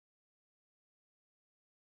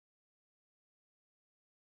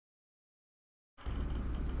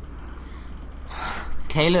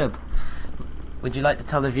Caleb, would you like to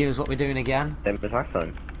tell the viewers what we're doing again? Same as last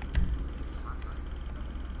time.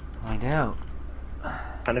 I know.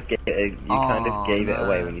 Kind of gave it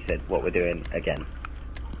away when you said what we're doing again.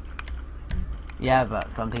 Yeah,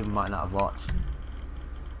 but some people might not have watched.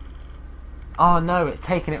 Oh no, it's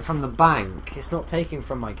taking it from the bank. It's not taking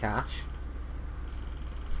from my cash.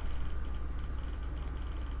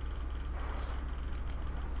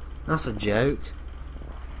 That's a joke.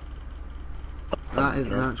 That is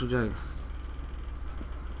an actual joke.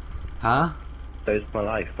 Huh? So it's my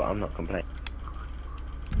life, but I'm not complaining.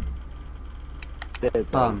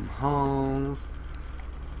 Bum holes.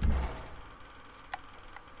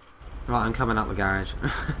 Right, I'm coming out the garage.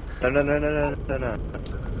 No.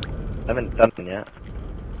 I haven't done it yet.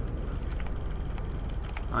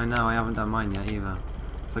 I know, I haven't done mine yet either.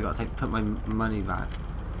 So I gotta put my money back.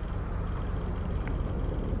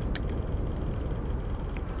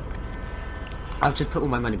 I've just put all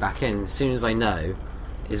my money back in. As soon as I know,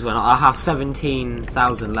 is when I have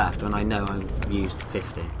 17,000 left. When I know I've used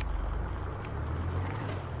 50.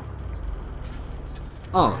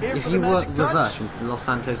 Oh, if you work reverse into Los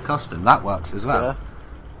Santos Custom, that works as well.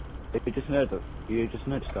 Yeah. You just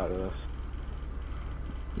noticed that with us.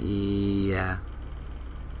 Yeah.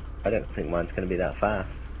 I don't think mine's going to be that fast.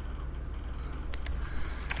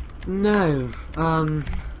 No.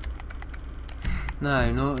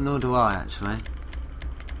 No, nor do I actually.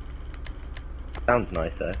 Sounds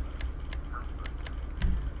nice though.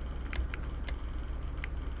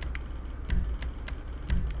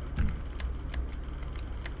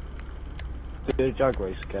 Do a jag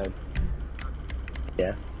race again.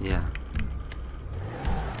 Yeah. Yeah.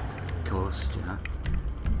 Of course, Jack.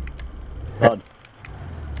 Run.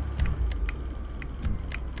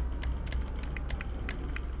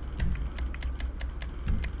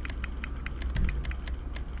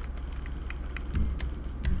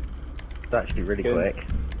 It's actually really Good. quick.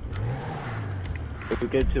 If we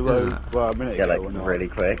get to Is it? well, a minute Yeah, ago like or not. really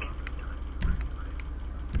quick.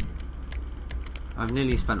 I've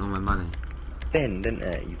nearly spent all my money. Thin, didn't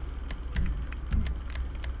it?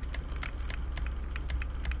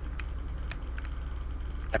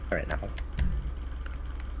 Right now.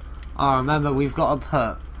 Oh, remember we've got to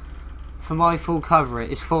put for my full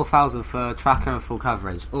coverage. It's 4,000 for tracker and full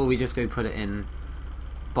coverage, or we just go put it in,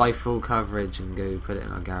 buy full coverage and go put it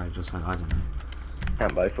in our garage or something. I don't know.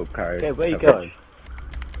 Can't buy full car. Okay, where you coverage. going?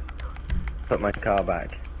 Put my car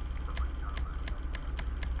back.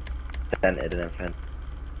 Dented and everything.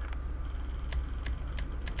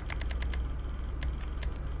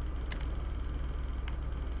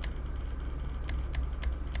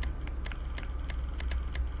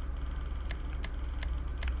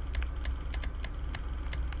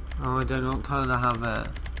 Oh, I don't know what colour to have it.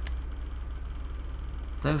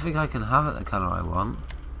 Don't think I can have it the colour I want.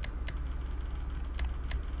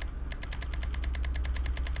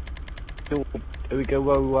 Do we go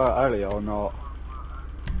where we were earlier or not?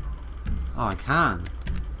 Oh, I can.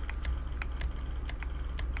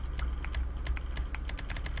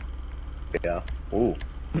 Yeah. Ooh.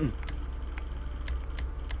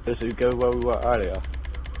 Does we go where we were earlier?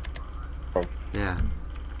 Yeah.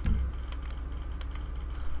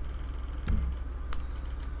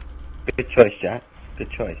 Good choice, Jack. Good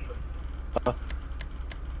choice. Huh?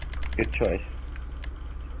 Good choice.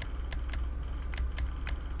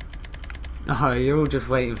 Oh, you're all just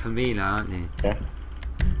waiting for me now, aren't you? Yeah.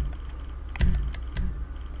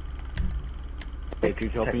 Hey,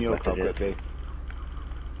 could you hop in your car quickly?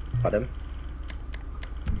 Pardon?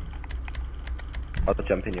 I'll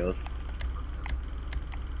jump in yours.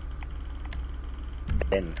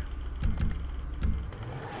 In.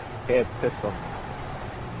 Here, pistol.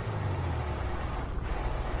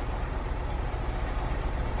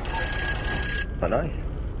 Oh, nice.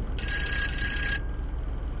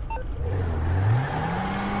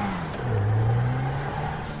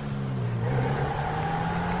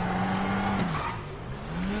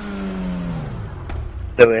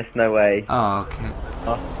 Lewis, no way. Oh, okay.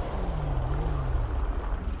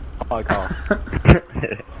 My car.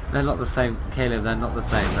 They're not the same, Caleb. They're not the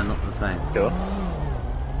same. They're not the same. Sure.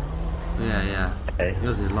 Yeah, yeah. Okay.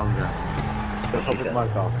 Yours is longer. Hop in my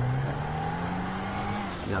car.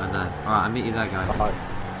 Yeah, I know. Alright, I'll meet you there, guys. Alright.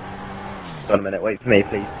 Hold on a minute, wait for me,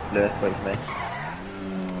 please. Lewis, wait for me.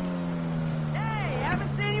 Hey, haven't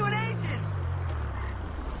seen you in ages.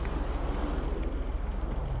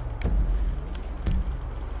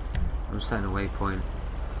 I'm setting a waypoint.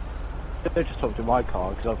 They just hopped in my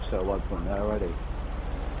car because I've set a waypoint there already.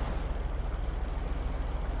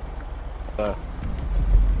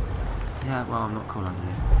 Yeah, well, I'm not calling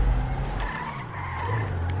you.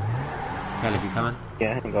 Caleb, you coming?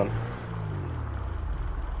 Yeah, hang on.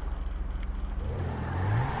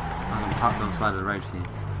 I'm going to park on the side of the road for you.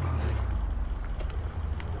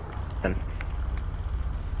 Then.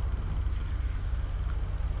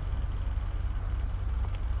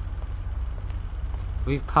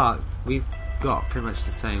 We've got pretty much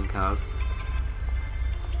the same cars.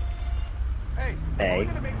 Hey.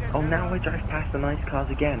 Oh, now I drive past the nice cars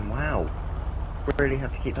again. Wow. Really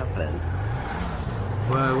have to keep that then.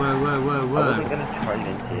 Whoa, whoa, whoa, whoa, I whoa. wasn't going to try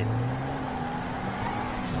into it.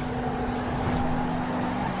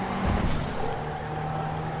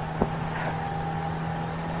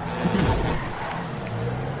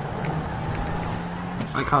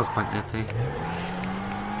 My car's quite nippy.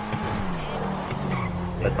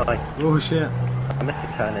 But like, Oh shit. I missed a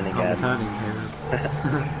turning I'm again. turning, Caleb.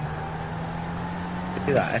 I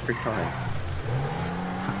do that every time.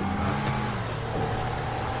 Fucking nuts.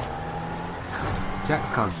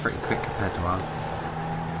 Jack's car's pretty quick compared to ours.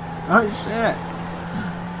 Oh shit!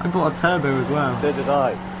 I bought a turbo as well. So did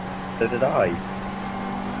I. So did I.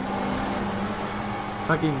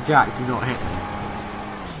 Fucking Jack, do not hit me.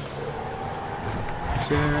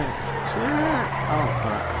 Shit! Shit! Oh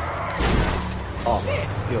fuck. Oh,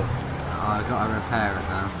 it's good. Oh, I gotta repair it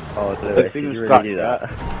now. Oh, Good Lewis, thing did you you really scratched do that?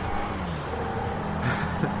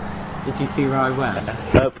 Did you see where I went?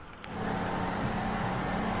 Nope.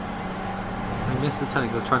 I missed the turn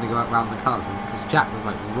because I was trying to go out round the cars because Jack was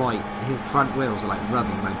like right, his front wheels were like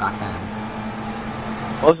rubbing my back end.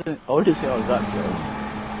 I wouldn't say I was that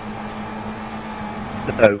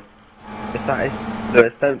close. No. If that is...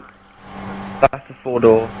 Lewis, don't... That's a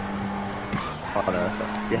 4-door. Oh no,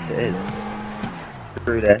 yes it is.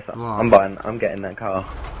 Screw this. What? I'm getting that car.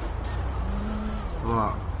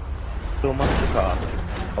 What? Still muscle car.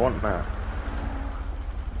 I want that.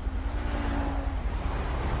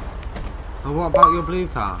 Well, what about your blue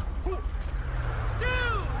car?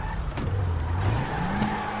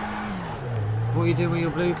 What are you doing with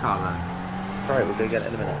your blue car then? Right, we'll go get it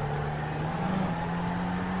in a minute.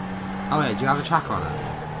 Oh yeah, do you have a tracker on it?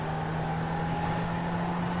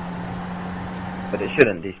 But it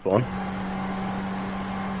shouldn't despawn.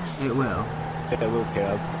 It will. Yeah, we'll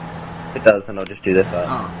kill. If it does, then I'll just do this up.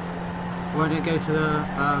 Oh. Won't it go to the,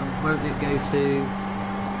 won't it go to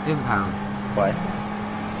impound? Why?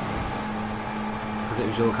 Because it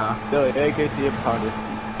was your car? No, it ain't going to the impound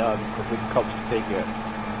because the cops take it.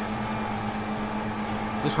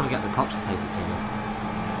 I just want to get the cops to take it to you.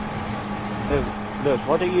 No,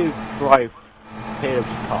 why don't you drive Caleb's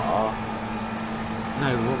car? No,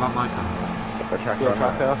 what about my car? Got a tracker Your on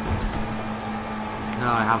that. tracker? No,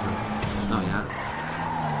 I haven't. Not yet.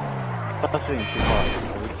 That's what you should buy.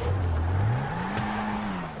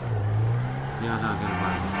 Yeah, no, I'm going to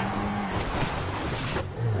buy it.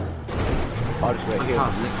 I'll just wait My here.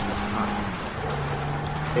 car's literally fucked.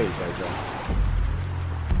 Here you go, John.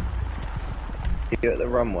 Are you at the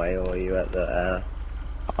runway or are you at the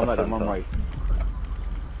I'm at the Phantom? runway.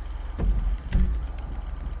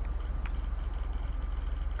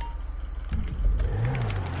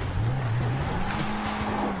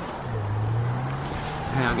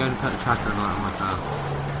 Hey, I'm going to put a tracker and light on my car.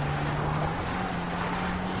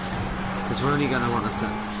 Because we're only going to want to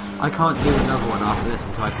sell. I can't do another one after this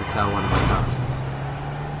until I can sell one of my cars.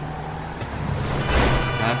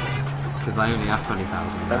 Okay? Because I only have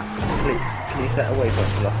 20,000 left. Please, can you set a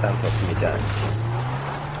waypoint to lock down top of me, Jack?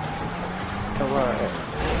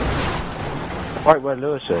 Right where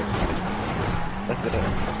Lewis is. Let's do it.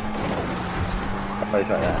 Oh, he's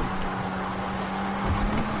right there.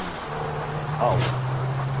 Oh.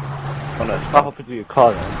 Oh no, I'll stop. hop into your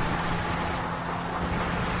car then.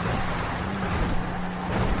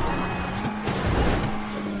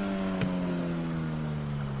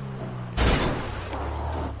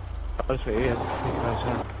 I'll just wait here.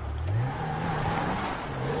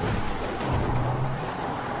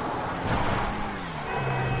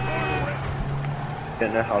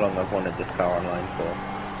 Don't know how long I've wanted this car online for.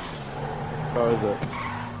 Where is it?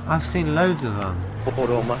 I've seen loads of them.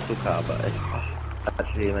 4-door muscle car, but it's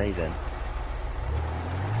actually amazing.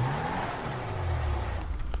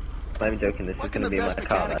 I'm not even joking, this is going to be my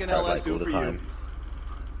car that I drive like all the time.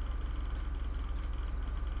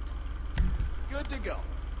 Good to go.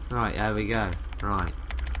 Right, there we go. Right.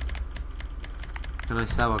 Can I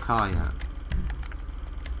sell a car yet?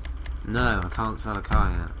 No, I can't sell a car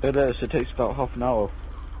yet. It is. It takes about half an hour.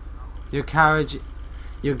 Your garage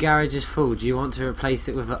is full. Do you want to replace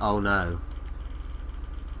it with a... Oh no.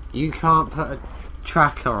 You can't put a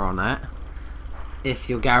tracker on it if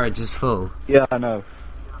your garage is full. Yeah, I know.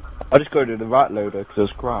 I just go to the rat loader because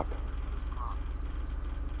there's crap.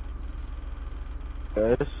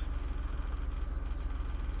 Yes.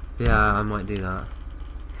 Yeah, I might do that.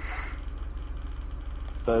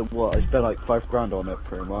 So what? I spent like £5 on it,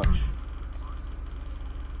 pretty much.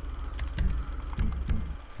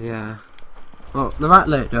 Yeah. Well, the rat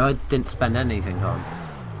looter I didn't spend anything on.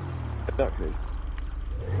 Exactly.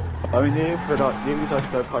 I mean, the reason I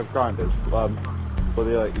spent £5 is for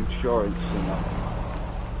the like insurance and that.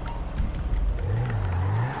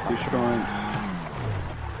 Insurance.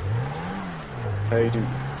 Agent.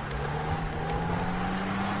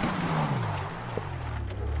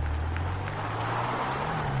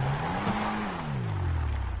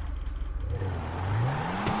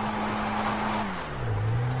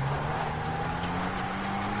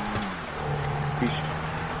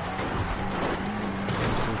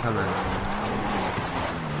 I'm coming.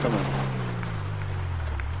 Come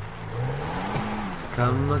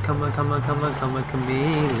on. Come on,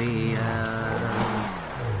 chameleon.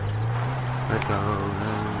 The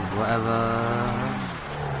golden, whatever.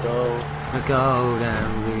 Go. The golden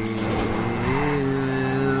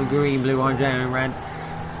blue, green, blue, orange, and red.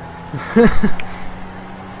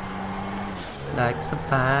 Like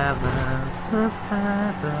survivor,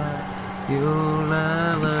 you'll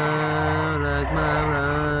never like my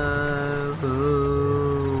love.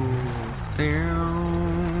 Ooh.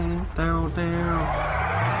 Down, down, down.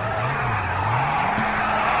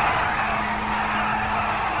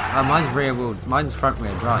 Oh, mine's rear wheel, mine's front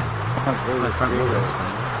wheel drive. My front wheels are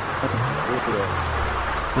spinning.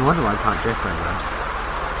 No wonder why I can't drift very well.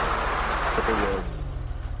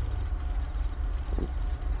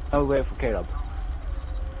 Oh, wait for Caleb.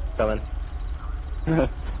 Coming.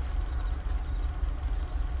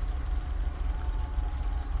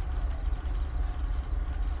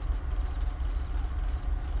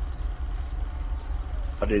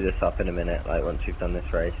 I'll do this up in a minute, like once we've done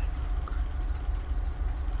this race.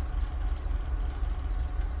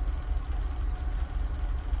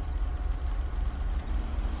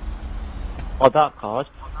 Oh, that car.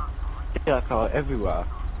 See that car everywhere.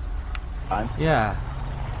 And Yeah,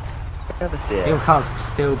 I never see your it. car's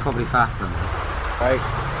still probably faster than me. right,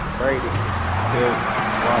 3, 2,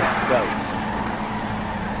 1, go.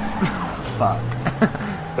 Fuck.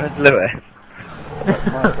 Where's Lewis? That's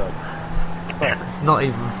my dog. It's not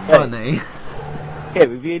even funny. Yeah,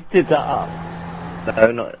 if you did that up,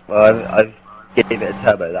 No, not. Well, I've gave it a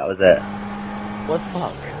turbo. That was it. what the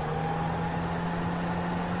fuck?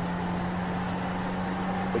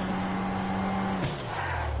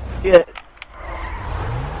 Yeah,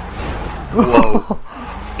 Whoa!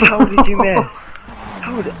 How did you miss?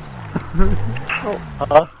 How did?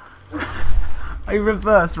 How? I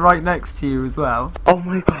reversed right next to you as well. Oh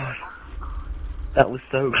my god! That was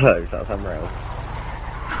so close. That was unreal.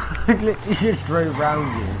 I literally just drove round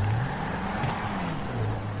you.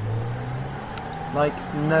 Like,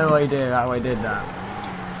 no idea how I did that.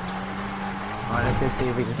 Alright, let's go see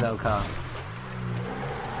if we can sell a car.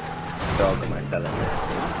 Dog am I selling this?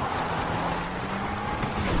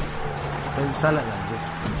 Don't sell it then, just...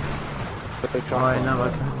 Alright, no, I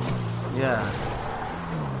can... Yeah.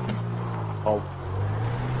 Oh,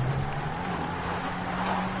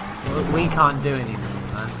 We can't do anything,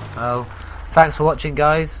 man. Oh, thanks for watching,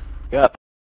 guys. yeah.